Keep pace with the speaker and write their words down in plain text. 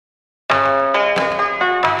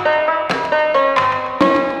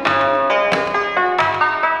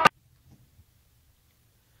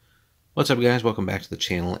What's up, guys? Welcome back to the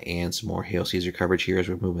channel and some more Hail Caesar coverage here as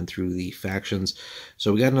we're moving through the factions.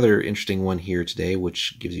 So we got another interesting one here today,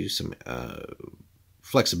 which gives you some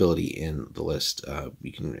flexibility in the list.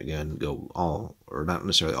 You can, again, go all, or not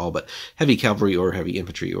necessarily all, but heavy cavalry or heavy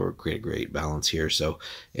infantry, or create a great balance here. So,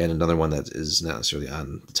 and another one that is not necessarily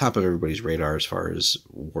on the top of everybody's radar as far as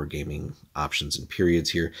wargaming options and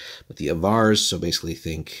periods here, but the Avars. So basically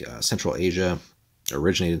think Central Asia,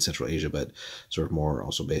 originated in Central Asia, but sort of more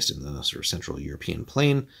also based in the sort of Central European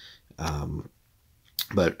plain.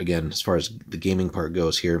 But again, as far as the gaming part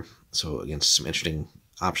goes here, so again, some interesting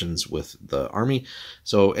options with the army.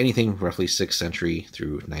 So anything roughly 6th century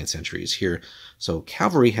through 9th century is here. So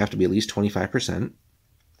cavalry have to be at least 25%.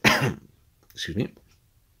 Excuse me.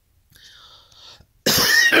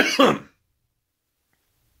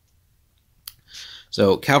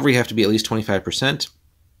 So cavalry have to be at least 25%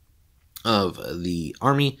 of the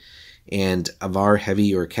army, and Avar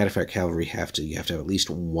heavy or cataphract cavalry you have to have at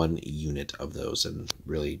least one unit of those. And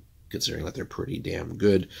really, considering that they're pretty damn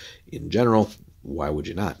good in general, why would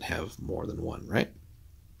you not have more than one, right?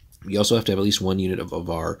 You also have to have at least one unit of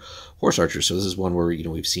Avar horse archers. So this is one where,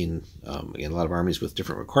 we've seen, again, a lot of armies with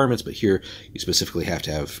different requirements, but here you specifically have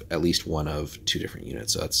to have at least one of 2 different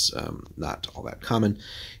units. So that's not all that common.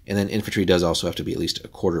 And then infantry does also have to be at least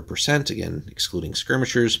 0.25%, again, excluding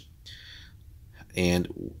skirmishers.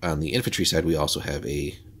 And on the infantry side, we also have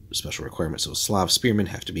a special requirement. So Slav spearmen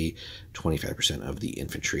have to be 25% of the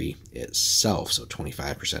infantry itself. So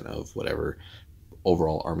 25% of whatever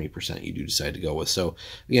overall army percent you do decide to go with. So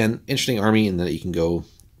again, interesting army in that you can go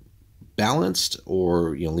balanced,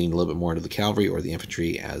 or lean a little bit more into the cavalry or the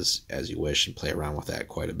infantry as you wish, and play around with that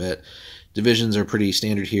quite a bit. Divisions are pretty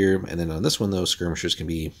standard here. And then on this one, though, skirmishers can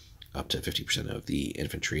be up to 50% of the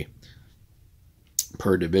infantry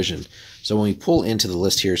per division. So when we pull into the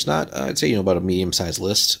list here, it's not, I'd say, about a medium-sized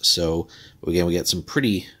list. So again, we get some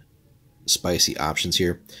pretty spicy options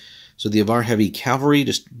here. So the Avar heavy cavalry,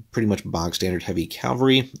 just pretty much bog standard heavy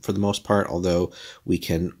cavalry for the most part, although we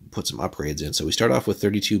can put some upgrades in. So we start off with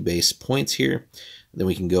 32 base points here. Then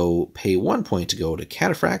we can go pay 1 point to go to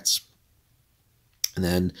cataphracts. And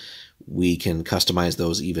then we can customize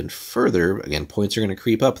those even further. Again, points are going to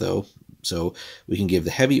creep up though. So we can give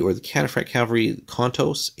the heavy or the cataphract cavalry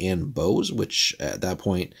contos and bows, which at that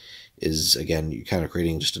point is, again, you're kind of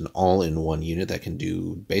creating just an all-in-one unit that can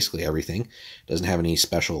do basically everything. Doesn't have any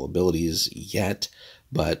special abilities yet,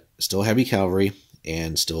 but still heavy cavalry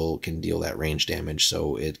and still can deal that range damage.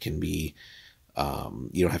 So it can be,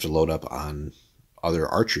 you don't have to load up on other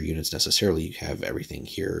archer units necessarily. You have everything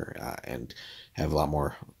here and have a lot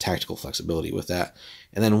more tactical flexibility with that.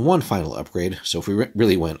 And then one final upgrade. So if we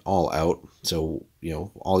really went all out, so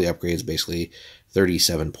all the upgrades, basically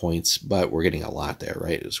 37 points, but we're getting a lot there,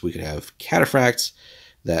 right? So we could have cataphracts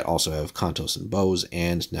that also have contos and bows,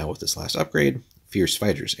 and now with this last upgrade, fierce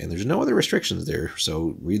fighters. And there's no other restrictions there,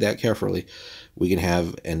 so read that carefully. We can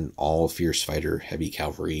have an all fierce fighter heavy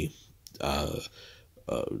cavalry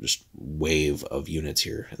just wave of units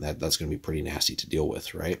here, and that's going to be pretty nasty to deal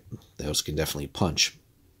with, right? Those can definitely punch.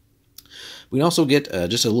 We can also get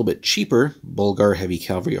just a little bit cheaper Bulgar heavy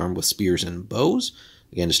cavalry armed with spears and bows.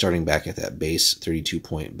 Again, just starting back at that base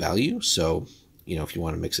 32-point value. So, if you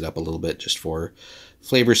want to mix it up a little bit just for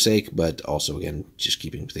flavor's sake, but also, again, just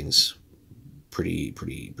keeping things pretty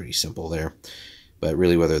simple there. But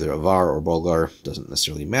really, whether they're Avar or Bulgar doesn't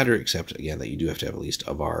necessarily matter, except, again, that you do have to have at least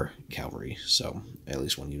Avar cavalry, so at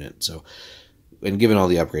least one unit. So, and given all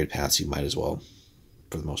the upgrade paths, you might as well,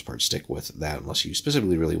 for the most part, stick with that, unless you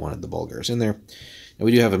specifically really wanted the Bulgars in there. And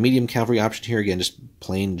we do have a medium cavalry option here, again, just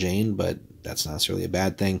plain Jane, but that's not necessarily a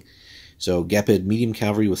bad thing. So, Gepid medium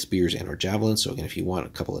cavalry with spears and or javelins. So, again, if you want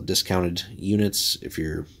a couple of discounted units, if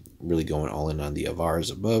you're really going all in on the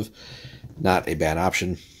Avars above, not a bad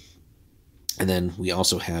option. And then we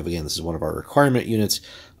also have, again, this is one of our requirement units,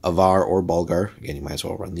 Avar or Bulgar. Again, you might as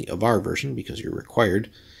well run the Avar version because you're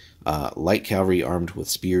required. Light cavalry armed with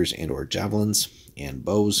spears and or javelins and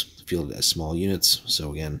bows, fielded as small units.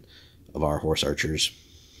 So again, Avar horse archers.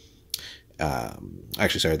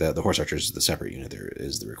 Actually, sorry, the horse archers is the separate unit. There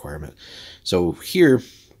is the requirement. So here,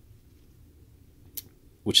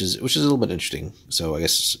 which is a little bit interesting. So I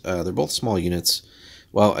guess they're both small units.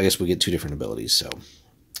 Well, I guess we get 2 different abilities. So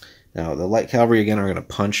now, the light cavalry, again, are going to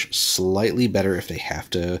punch slightly better if they have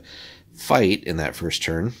to fight in that first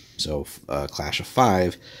turn. So, clash of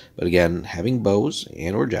 5. But again, having bows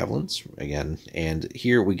and or javelins, again. And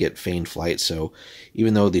here we get feigned flight. So,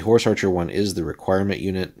 even though the horse archer one is the requirement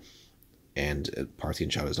unit, and Parthian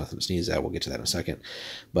shout is nothing to sneeze at, we'll get to that in a second.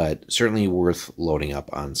 But certainly worth loading up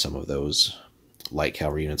on some of those light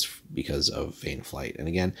cavalry units because of Vain Flight. And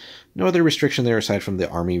again, no other restriction there aside from the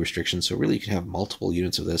army restriction, so really you can have multiple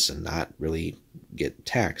units of this and not really get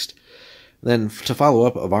taxed. Then to follow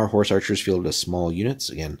up, Avar Horse Archers fielded as small units.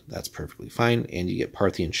 Again, that's perfectly fine, and you get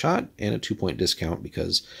Parthian Shot and a 2-point discount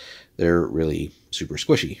because they're really super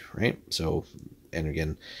squishy, right? So, and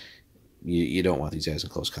again, you don't want these guys in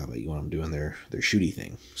close combat. You want them doing their shooty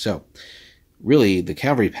thing. So, really, the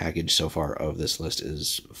cavalry package so far of this list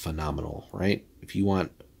is phenomenal, right? If you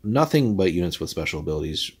want nothing but units with special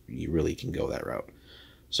abilities, you really can go that route.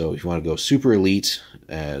 So if you want to go super elite,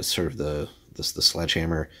 as sort of the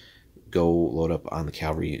sledgehammer, go load up on the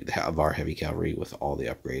cavalry, the Avar heavy cavalry with all the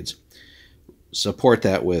upgrades. Support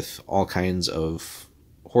that with all kinds of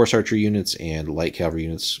horse archer units and light cavalry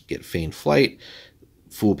units. Get Feigned Flight,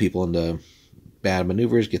 fool people into bad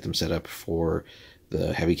maneuvers, get them set up for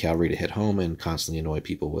the heavy cavalry to hit home, and constantly annoy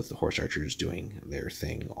people with the horse archers doing their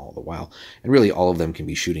thing all the while. And really, all of them can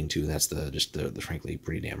be shooting too. That's the frankly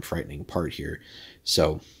pretty damn frightening part here.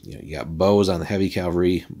 So you got bows on the heavy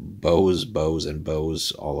cavalry, bows, and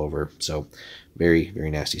bows all over. So very, very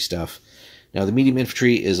nasty stuff. Now the medium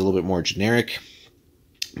infantry is a little bit more generic,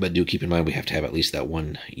 but do keep in mind we have to have at least that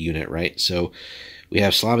one unit, right? So we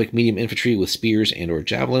have Slavic medium infantry with spears and or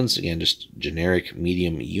javelins. Again, just generic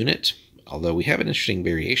medium unit. Although we have an interesting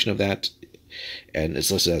variation of that, and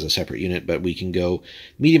it's listed as a separate unit, but we can go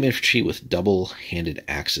medium infantry with double-handed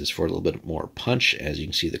axes for a little bit more punch. As you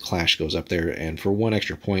can see, the clash goes up there, and for 1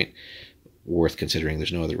 extra point, worth considering.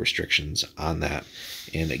 There's no other restrictions on that.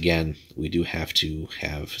 And again, we do have to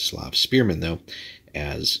have Slav spearmen, though,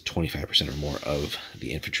 as 25% or more of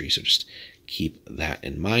the infantry, so just keep that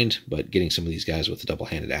in mind. But getting some of these guys with the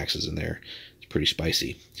double-handed axes in there is pretty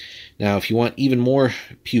spicy. Now, if you want even more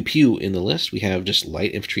pew-pew in the list, we have just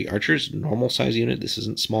light infantry archers, normal size unit. This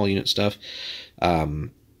isn't small unit stuff.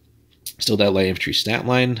 Still that light infantry stat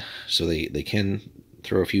line, so they can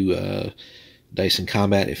throw a few dice in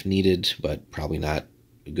combat if needed, but probably not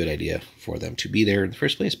a good idea for them to be there in the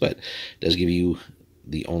first place. But it does give you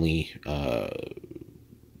the only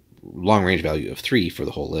long-range value of 3 for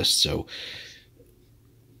the whole list, so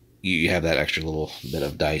you have that extra little bit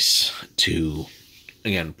of dice to,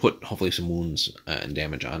 again, put hopefully some wounds and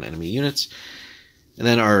damage on enemy units. And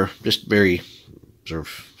then our just very sort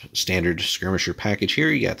of standard skirmisher package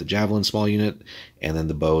here, you got the javelin small unit, and then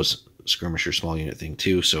the bows skirmisher small unit thing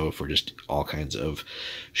too. So for just all kinds of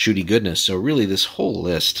shooty goodness. So really this whole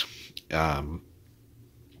list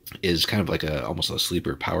is kind of like almost a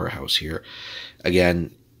sleeper powerhouse here.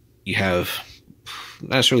 Again, you have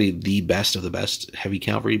not necessarily the best of the best heavy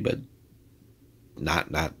cavalry, but not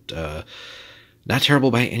terrible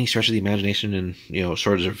by any stretch of the imagination, and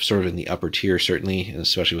sort of in the upper tier certainly, and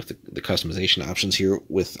especially with the customization options here,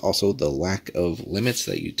 with also the lack of limits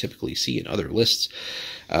that you typically see in other lists.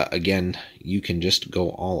 Again, you can just go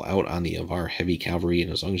all out on the Avar heavy cavalry,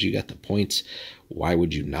 and as long as you got the points, why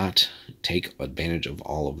would you not take advantage of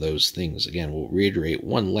all of those things? Again, we'll reiterate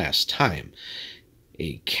one last time.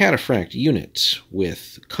 A cataphract unit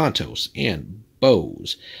with contos and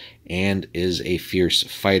bows, and is a fierce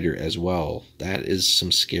fighter as well. That is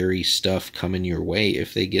some scary stuff coming your way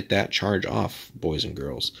if they get that charge off, boys and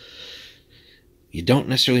girls. You don't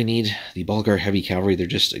necessarily need the Bulgar heavy cavalry. They're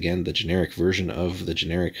just, again, the generic version of the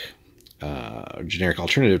generic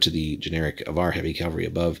alternative to the generic Avar heavy cavalry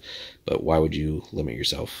above, but why would you limit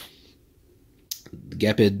yourself? The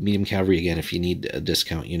Gepid medium cavalry, again, if you need a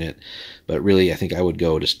discount unit, but really I think I would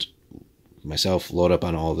go just myself, load up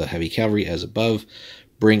on all the heavy cavalry as above,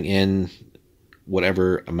 bring in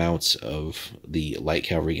whatever amounts of the light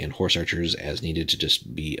cavalry and horse archers as needed to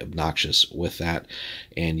just be obnoxious with that,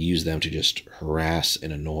 and use them to just harass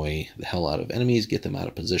and annoy the hell out of enemies, get them out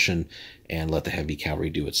of position, and let the heavy cavalry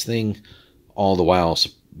do its thing, all the while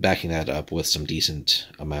backing that up with some decent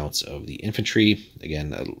amounts of the infantry.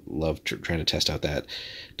 Again, I love trying to test out that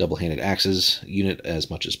double-handed axes unit as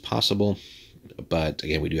much as possible, but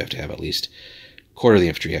again, we do have to have at least a quarter of the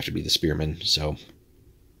infantry have to be the spearmen, so,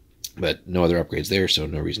 but no other upgrades there, so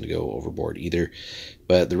no reason to go overboard either.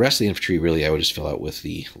 But the rest of the infantry, really, I would just fill out with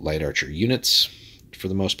the light archer units for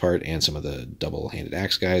the most part, and some of the double-handed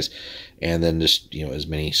axe guys, and then just, as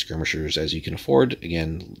many skirmishers as you can afford.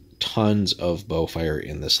 Again, tons of bow fire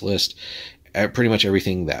in this list. Pretty much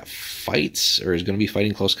everything that fights or is going to be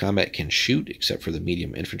fighting close combat can shoot, except for the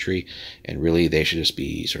medium infantry, and really they should just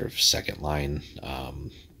be sort of second line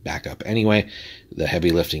backup anyway. The heavy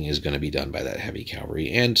lifting is going to be done by that heavy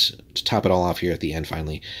cavalry. And to top it all off here at the end,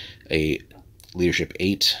 finally, a leadership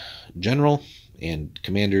 8 general and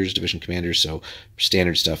commanders, division commanders, so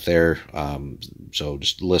standard stuff there. So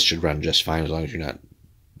just the list should run just fine as long as you're not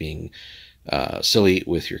being silly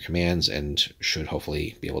with your commands and should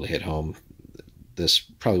hopefully be able to hit home. This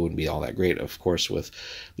probably wouldn't be all that great, of course, with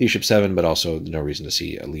Leadership 7, but also no reason to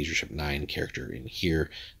see a Leadership 9 character in here.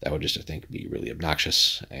 That would just, I think, be really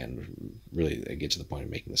obnoxious and really get to the point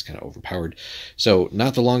of making this kind of overpowered. So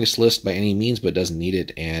not the longest list by any means, but doesn't need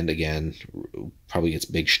it. And again, probably its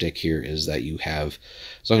big shtick here is that you have,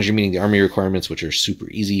 as long as you're meeting the army requirements, which are super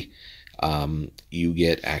easy, you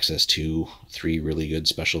get access to 3 really good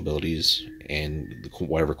special abilities and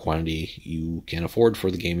whatever quantity you can afford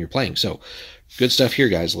for the game you're playing. So good stuff here,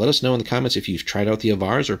 guys. Let us know in the comments if you've tried out the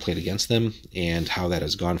Avars or played against them and how that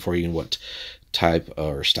has gone for you and what type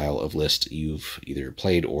or style of list you've either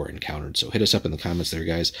played or encountered. So hit us up in the comments there,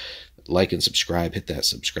 guys. Like and subscribe. Hit that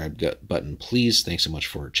subscribe button, please. Thanks so much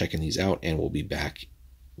for checking these out, and we'll be back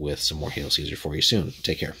with some more Hail Caesar for you soon.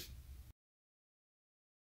 Take care.